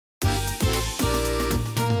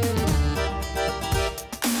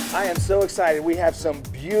I am so excited. We have some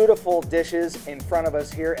beautiful dishes in front of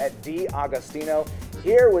us here at D'Agostino,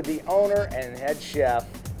 here with the owner and head chef,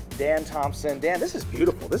 Dan Thompson. Dan, this is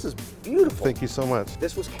beautiful. This is beautiful. Thank you so much.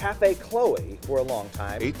 This was Cafe Chloe for a long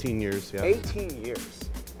time. 18 years, yeah. 18 years.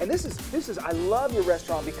 And this is, I love your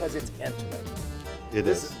restaurant because it's intimate.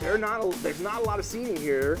 There's not a lot of seating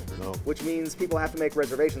here, no. Which means people have to make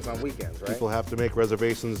reservations on weekends, right? People have to make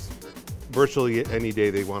reservations virtually any day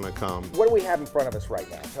they want to come. What do we have in front of us right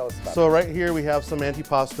now? Tell us about So right here we have some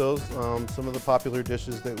antipastos, some of the popular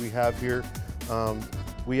dishes that we have here.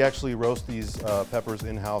 We actually roast these peppers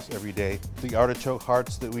in-house every day. The artichoke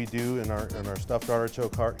hearts that we do in our stuffed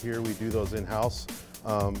artichoke heart here, we do those in-house.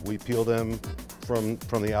 We peel them from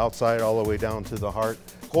the outside all the way down to the heart.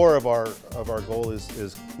 Core of our goal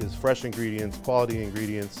is fresh ingredients, quality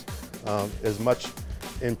ingredients, as much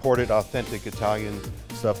imported, authentic Italian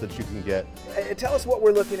stuff that you can get. Tell us what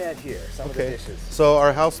we're looking at here, some of the dishes. So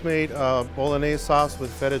our house-made bolognese sauce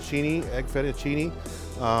with fettuccine, egg fettuccine.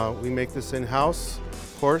 We make this in-house,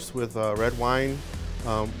 of course, with red wine.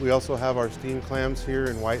 We also have our steamed clams here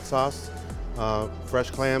in white sauce,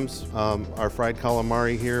 fresh clams, our fried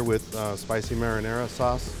calamari here with spicy marinara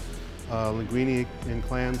sauce, linguine and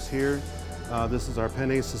clams here. This is our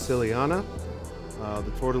penne siciliana,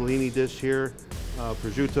 the tortellini dish here,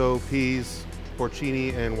 prosciutto, peas,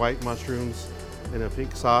 porcini, and white mushrooms in a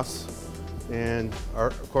pink sauce. And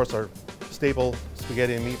of course our staple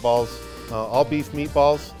spaghetti and meatballs, all beef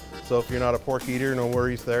meatballs. So if you're not a pork eater, no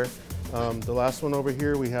worries there. The last one over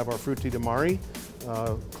here, we have our frutti di mare,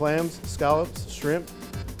 clams, scallops, shrimp,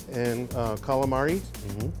 and calamari.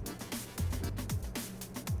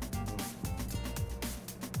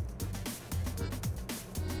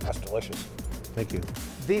 That's delicious. Thank you.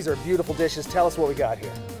 These are beautiful dishes. Tell us what we got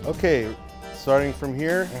here. Okay, starting from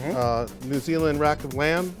here, New Zealand rack of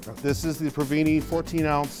lamb. This is the Provini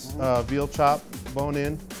 14-ounce veal chop, bone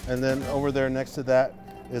in. And then over there next to that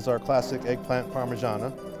is our classic eggplant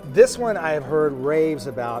parmigiana. This one I have heard raves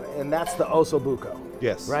about, and that's the ossobuco.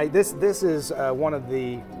 Yes. Right? This is one of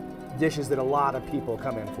the dishes that a lot of people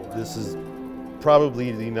come in for. This is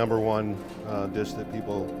probably the #1 dish that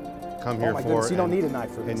people come here my for. Goodness, you don't need a knife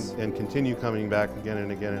for this. And continue coming back again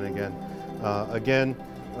and again and again. Again,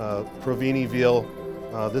 Provini veal.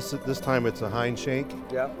 This time it's a hind shank.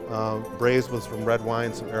 Yep. Braised with some red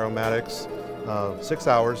wine, some aromatics. 6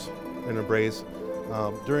 hours in a braise.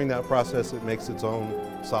 During that process, it makes its own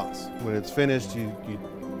sauce. When it's finished, you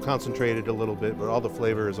concentrate it a little bit, but all the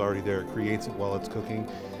flavor is already there. It creates it while it's cooking,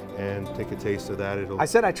 and take a taste of that. I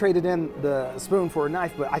said I traded in the spoon for a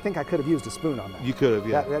knife, but I think I could have used a spoon on that. You could have,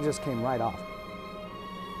 yeah. That just came right off.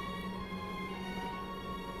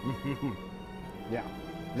 Yeah,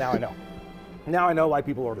 now I know. Now I know why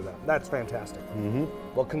people order that. That's fantastic.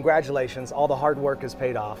 Well, congratulations. All the hard work has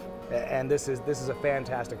paid off, and this is a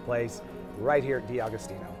fantastic place right here at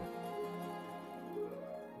D'Agostino.